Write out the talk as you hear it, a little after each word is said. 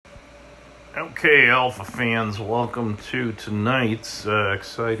Okay, Alpha fans, welcome to tonight's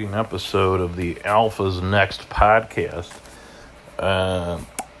exciting episode of the Alpha's Next podcast.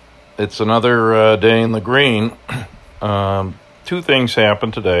 It's another day in the green. Two things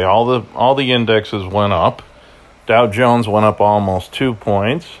happened today. All the indexes went up. Dow Jones went up almost 2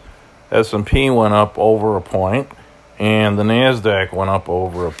 points. S&P went up over a point, and the Nasdaq went up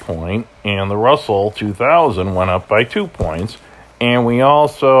over a point, and the Russell 2000 went up by 2 points. And we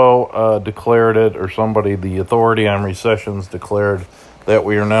also declared it, or somebody, the authority on recessions declared that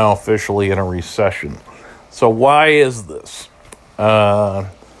we are now officially in a recession. So why is this? Why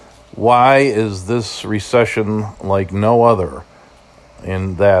is this recession like no other,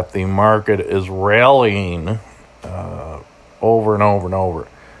 in that the market is rallying over and over and over?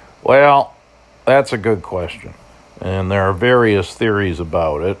 Well, that's a good question. And there are various theories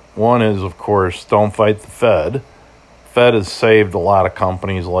about it. One is, of course, don't fight the Fed. Fed has saved a lot of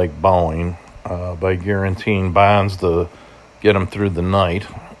companies like Boeing by guaranteeing bonds to get them through the night.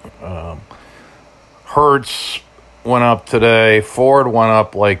 Hertz went up today. Ford went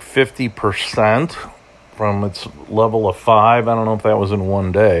up like 50% from its level of 5. I don't know if that was in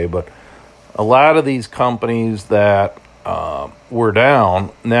one day, but a lot of these companies that were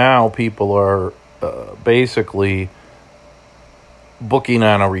down, now people are basically booking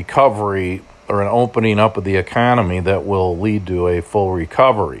on a recovery or an opening up of the economy that will lead to a full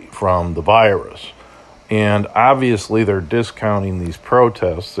recovery from the virus. And obviously they're discounting these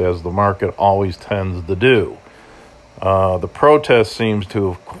protests, as the market always tends to do. The protest seems to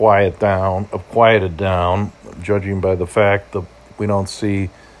have quieted down, judging by the fact that we don't see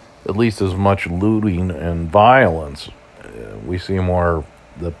at least as much looting and violence. We see more,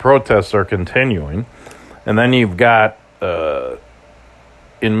 the protests are continuing. And then you've got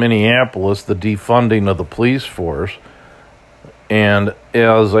in Minneapolis, the defunding of the police force. And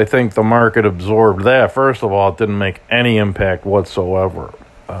as I think the market absorbed that, first of all, it didn't make any impact whatsoever.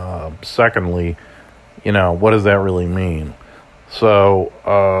 Secondly, what does that really mean? So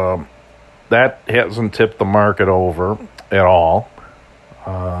that hasn't tipped the market over at all.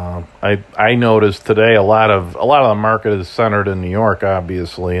 I noticed today a lot of the market is centered in New York,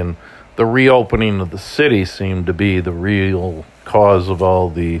 obviously, and the reopening of the city seemed to be the real cause of all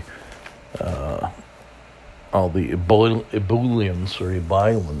the ebullience or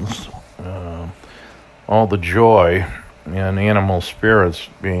ebullience, all the joy and animal spirits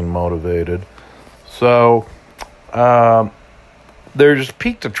being motivated. So there's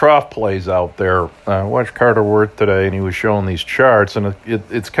peak to trough plays out there. I watched Carter Worth today, and he was showing these charts, and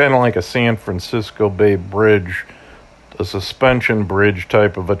it's kind of like a San Francisco Bay Bridge, a suspension bridge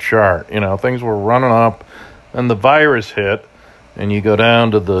type of a chart. Things were running up, and the virus hit, and you go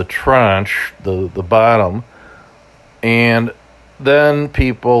down to the tranche, the bottom, and then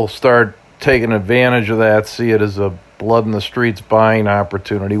people start taking advantage of that, see it as a blood in the streets buying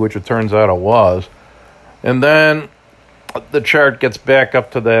opportunity, which it turns out it was. And then the chart gets back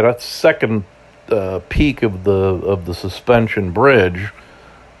up to that second peak of the suspension bridge,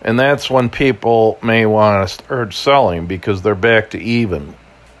 and that's when people may want to start selling because they're back to even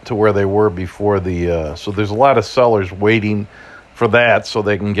to where they were before the. So there's a lot of sellers waiting for that so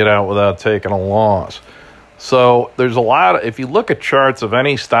they can get out without taking a loss. So there's a lot if you look at charts of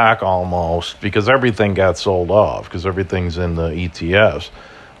any stock almost, because everything got sold off because everything's in the ETFs,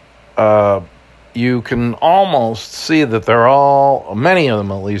 you can almost see that many of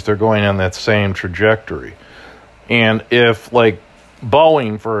them at least, are going on that same trajectory. And if, like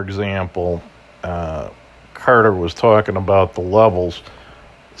Boeing, for example, Carter was talking about the levels.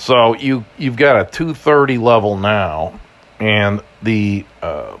 So you've got a 230 level now, and the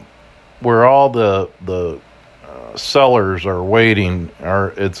where all the sellers are waiting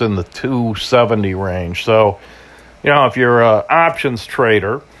it's in the 270 range. So if you're an options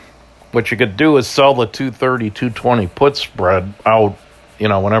trader, what you could do is sell the 230, 220 put spread out,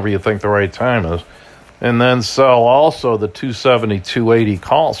 whenever you think the right time is, and then sell also the 270, 280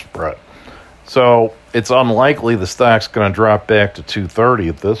 call spread. So it's unlikely the stock's going to drop back to 230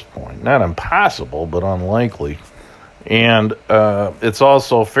 at this point. Not impossible, but unlikely. And it's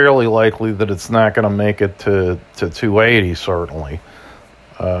also fairly likely that it's not going to make it to 280, certainly.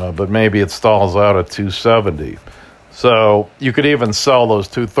 But maybe it stalls out at 270. So you could even sell those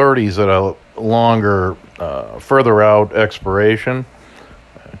 230s at a longer, further out expiration,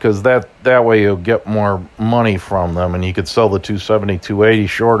 because that way you'll get more money from them, and you could sell the 270, 280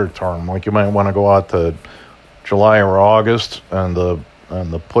 shorter term. Like you might want to go out to July or August and the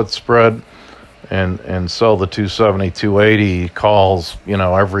put spread, and sell the 270, 280 calls,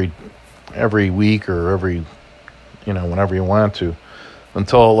 every week or every, whenever you want to.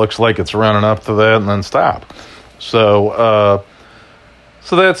 until it looks like it's running up to that and then stop. So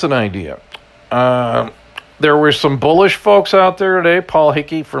that's an idea. There were some bullish folks out there today. Paul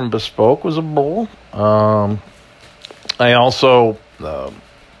Hickey from Bespoke was a bull. I also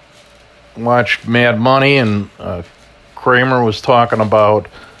watched Mad Money, and Kramer was talking about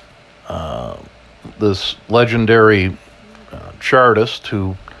this legendary chartist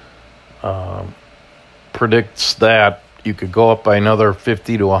who predicts that you could go up by another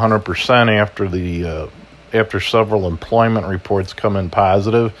 50 to 100% after several employment reports come in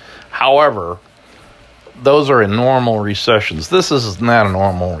positive. However, those are in normal recessions. This is not a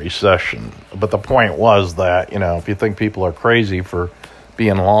normal recession. But the point was that, if you think people are crazy for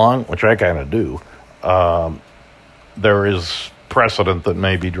being long, which I kind of do, there is precedent that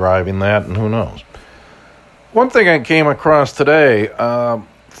may be driving that, and who knows. One thing I came across today,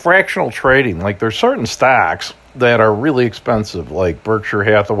 fractional trading. Like, there's certain stocks that are really expensive, like Berkshire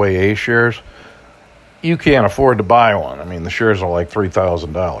Hathaway A shares. You can't afford to buy one. I mean, the shares are like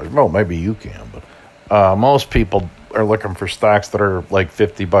 $3,000. Well, maybe you can, but most people are looking for stocks that are like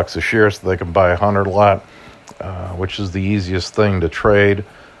 $50 a share so they can buy 100 lot, which is the easiest thing to trade.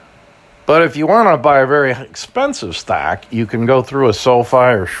 But if you want to buy a very expensive stock, you can go through a SoFi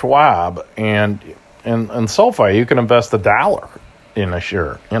or Schwab, and in SoFi, you can invest $1 in a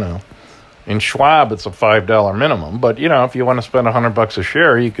share, In Schwab, it's a $5 minimum. But, if you want to spend $100 a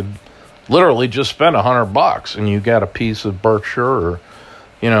share, you could literally just spend $100 and you got a piece of Berkshire or,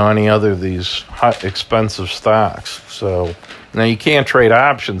 any other of these hot, expensive stocks. So now you can't trade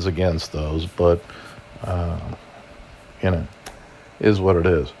options against those, but, is what it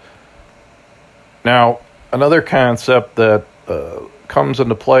is. Now, another concept that comes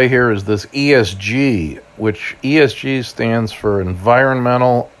into play here is this ESG, which ESG stands for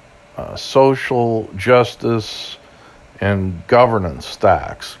environmental, social justice, and governance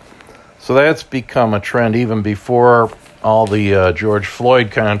stocks. So that's become a trend even before all the George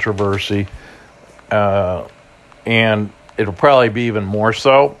Floyd controversy, and it'll probably be even more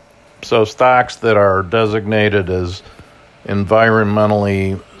so. So stocks that are designated as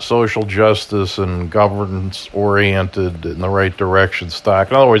environmentally, social justice, and governance-oriented in the right direction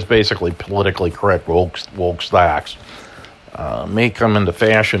stock. In other words, basically politically correct woke stocks may come into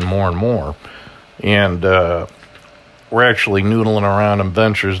fashion more and more. And we're actually noodling around in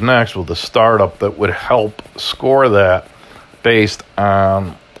Ventures Next with a startup that would help score that based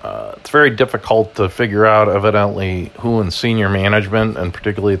on, it's very difficult to figure out, evidently, who in senior management, and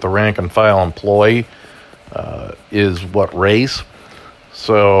particularly at the rank and file employee, is what race.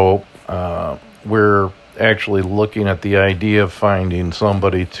 So we're actually looking at the idea of finding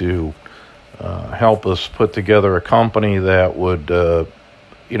somebody to help us put together a company that would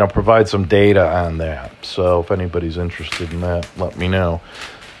provide some data on that. So if anybody's interested in that, let me know.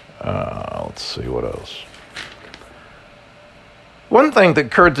 Let's see what else. One thing that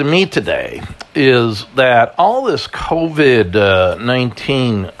occurred to me today is that all this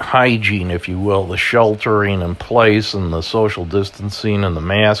COVID-19 hygiene, if you will, the sheltering in place and the social distancing and the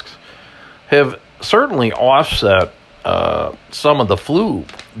masks, have certainly offset some of the flu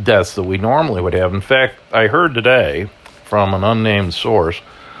deaths that we normally would have. In fact, I heard today from an unnamed source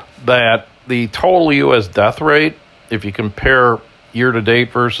that the total U.S. death rate, if you compare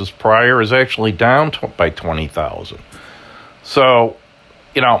year-to-date versus prior, is actually down by 20,000. So,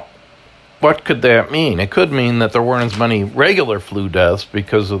 what could that mean? It could mean that there weren't as many regular flu deaths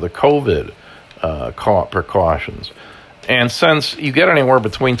because of the COVID precautions. And since you get anywhere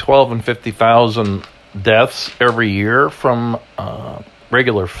between 12 and 50,000 deaths every year from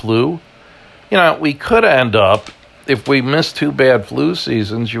regular flu, we could end up, if we miss 2 bad flu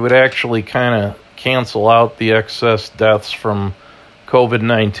seasons, you would actually kind of cancel out the excess deaths from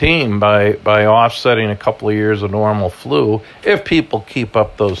COVID-19 by offsetting a couple of years of normal flu if people keep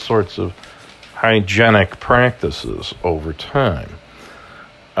up those sorts of hygienic practices over time.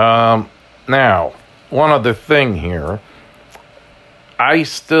 Now, one other thing here. I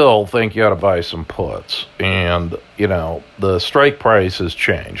still think you ought to buy some puts. And, the strike price has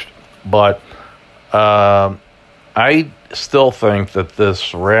changed. But I still think that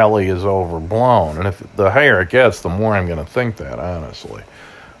this rally is overblown. And if the higher it gets, the more I'm going to think that, honestly.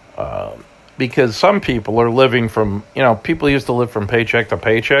 Because some people are living from, people used to live from paycheck to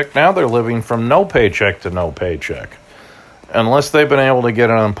paycheck. Now they're living from no paycheck to no paycheck. Unless they've been able to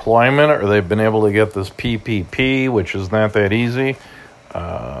get unemployment or they've been able to get this PPP, which is not that easy.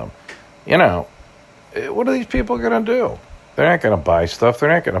 What are these people going to do? They're not going to buy stuff. They're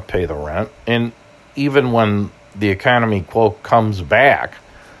not going to pay the rent. And even when the economy, quote, comes back,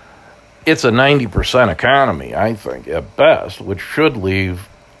 it's a 90% economy, I think, at best, which should leave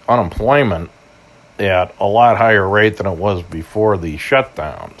unemployment at a lot higher rate than it was before the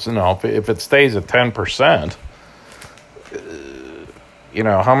shutdowns. If it stays at 10%,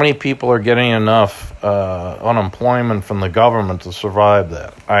 how many people are getting enough unemployment from the government to survive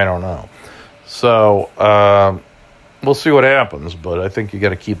that? I don't know. So we'll see what happens, but I think you got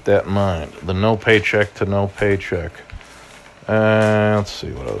to keep that in mind. The no paycheck to no paycheck. Let's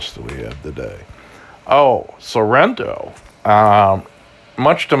see, what else do we have today? Oh, Sorrento.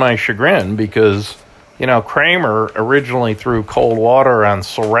 Much to my chagrin, because, Kramer originally threw cold water on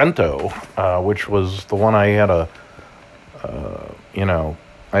Sorrento, which was the one I had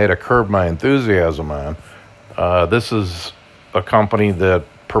to curb my enthusiasm on. This is a company that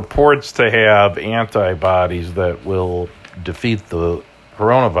purports to have antibodies that will defeat the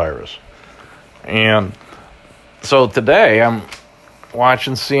coronavirus. And so today I'm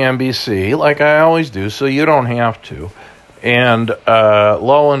watching CNBC like I always do, so you don't have to. And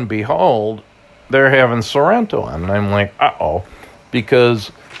lo and behold, they're having Sorrento on. And I'm like, uh-oh.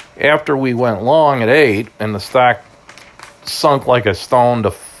 Because after we went long at 8 and the stock sunk like a stone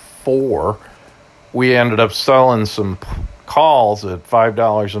to 4, we ended up selling some calls at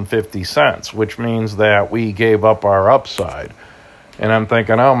 $5.50, which means that we gave up our upside. And I'm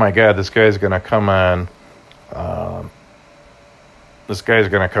thinking, oh my God, this guy's going to come on.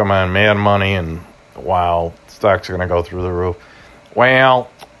 Mad Money, and wow, stock's going to go through the roof. Well,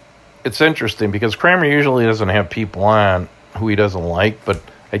 it's interesting because Kramer usually doesn't have people on who he doesn't like, but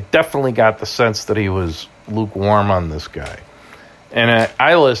I definitely got the sense that he was lukewarm on this guy. And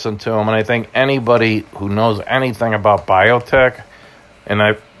I listened to him, and I think anybody who knows anything about biotech, and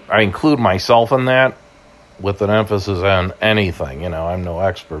I include myself in that with an emphasis on anything, I'm no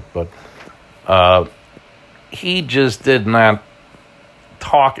expert, but he just did not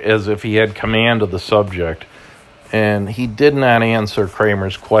talk as if he had command of the subject, and he did not answer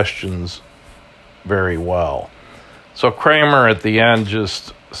Kramer's questions very well. So Kramer at the end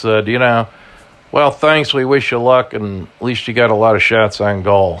just said, well, thanks, we wish you luck, and at least you got a lot of shots on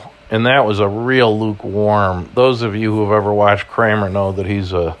goal. And that was a real lukewarm. Those of you who have ever watched Kramer know that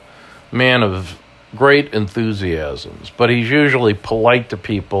he's a man of great enthusiasms, but he's usually polite to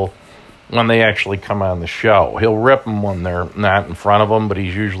people when they actually come on the show. He'll rip them when they're not in front of him, but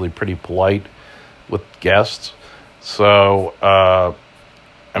he's usually pretty polite with guests. So,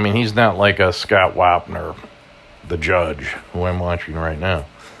 he's not like a Scott Wapner, the judge, who I'm watching right now.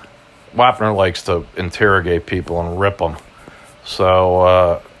 Wapner likes to interrogate people and rip them.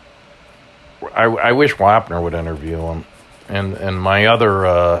 So, I wish Wapner would interview him. And my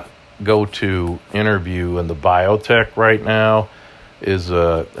other go-to interview in the biotech right now is,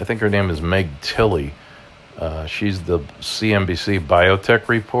 I think her name is Meg Tilley. She's the CNBC biotech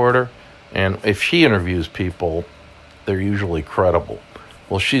reporter. And if she interviews people, they're usually credible.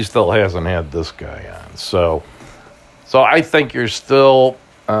 Well, she still hasn't had this guy on. So I think you're still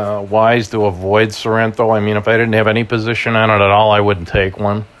wise to avoid Sorrento. If I didn't have any position on it at all, I wouldn't take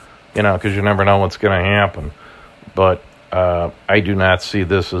one, because you never know what's going to happen. But I do not see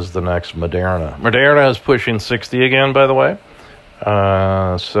this as the next Moderna. Moderna is pushing 60 again, by the way.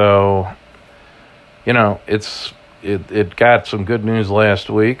 It got some good news last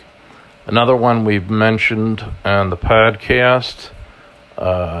week. Another one we've mentioned on the podcast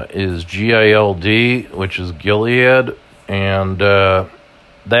is GILD, which is Gilead, and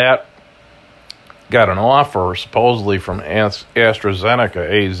that got an offer supposedly from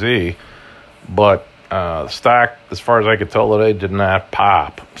AstraZeneca, AZ, but the stock, as far as I could tell today, did not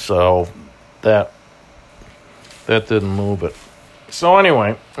pop. So that didn't move it. So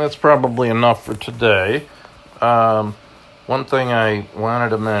anyway, that's probably enough for today. One thing I wanted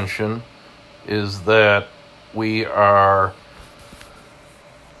to mention is that we are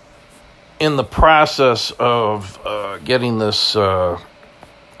in the process of getting this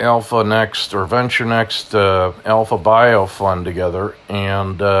Alpha Next or Venture Next Alpha Bio Fund together.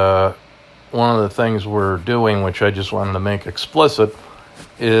 And one of the things we're doing, which I just wanted to make explicit,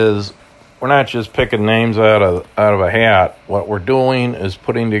 is we're not just picking names out of a hat. What we're doing is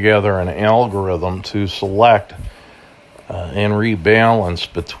putting together an algorithm to select and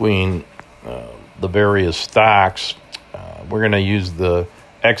rebalance between the various stocks. We're going to use the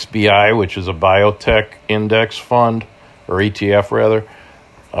XBI, which is a biotech index fund, or ETF rather,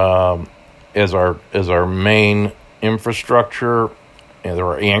 as our main infrastructure, and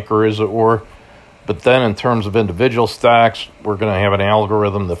our anchor, as it were. But then in terms of individual stocks, we're going to have an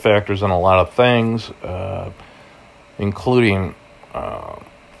algorithm that factors in a lot of things, including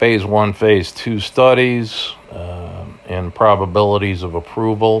phase 1, phase 2 studies, and probabilities of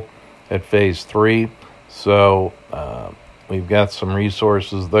approval, at phase 3. So we've got some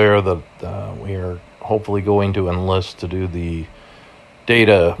resources there that we are hopefully going to enlist to do the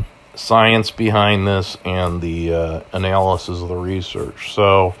data science behind this and the analysis of the research.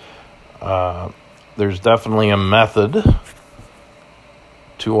 So there's definitely a method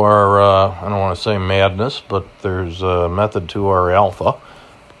to our, I don't want to say madness, but there's a method to our alpha.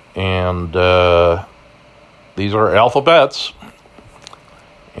 And these are alphabets.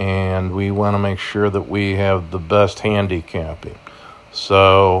 And we want to make sure that we have the best handicapping.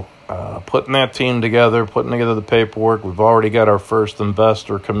 So putting that team together, putting together the paperwork, we've already got our first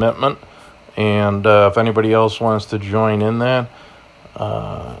investor commitment. And if anybody else wants to join in that,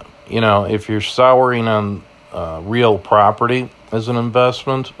 if you're souring on real property as an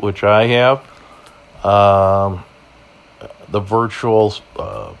investment, which I have, the virtual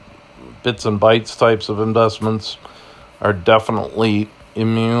bits and bytes types of investments are definitely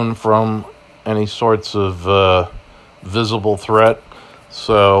immune from any sorts of visible threat.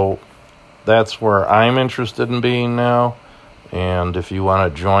 So that's where I'm interested in being now. And if you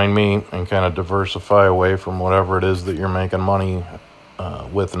want to join me and kind of diversify away from whatever it is that you're making money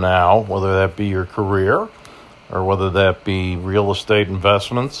with now, whether that be your career or whether that be real estate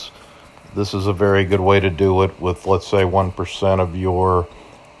investments, this is a very good way to do it with, let's say, 1% of your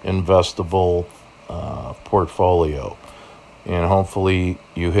investable portfolio. And hopefully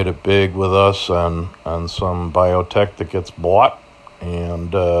you hit it big with us on some biotech that gets bought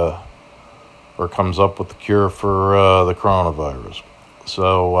and or comes up with the cure for the coronavirus.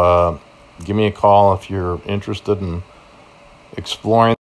 So give me a call if you're interested in exploring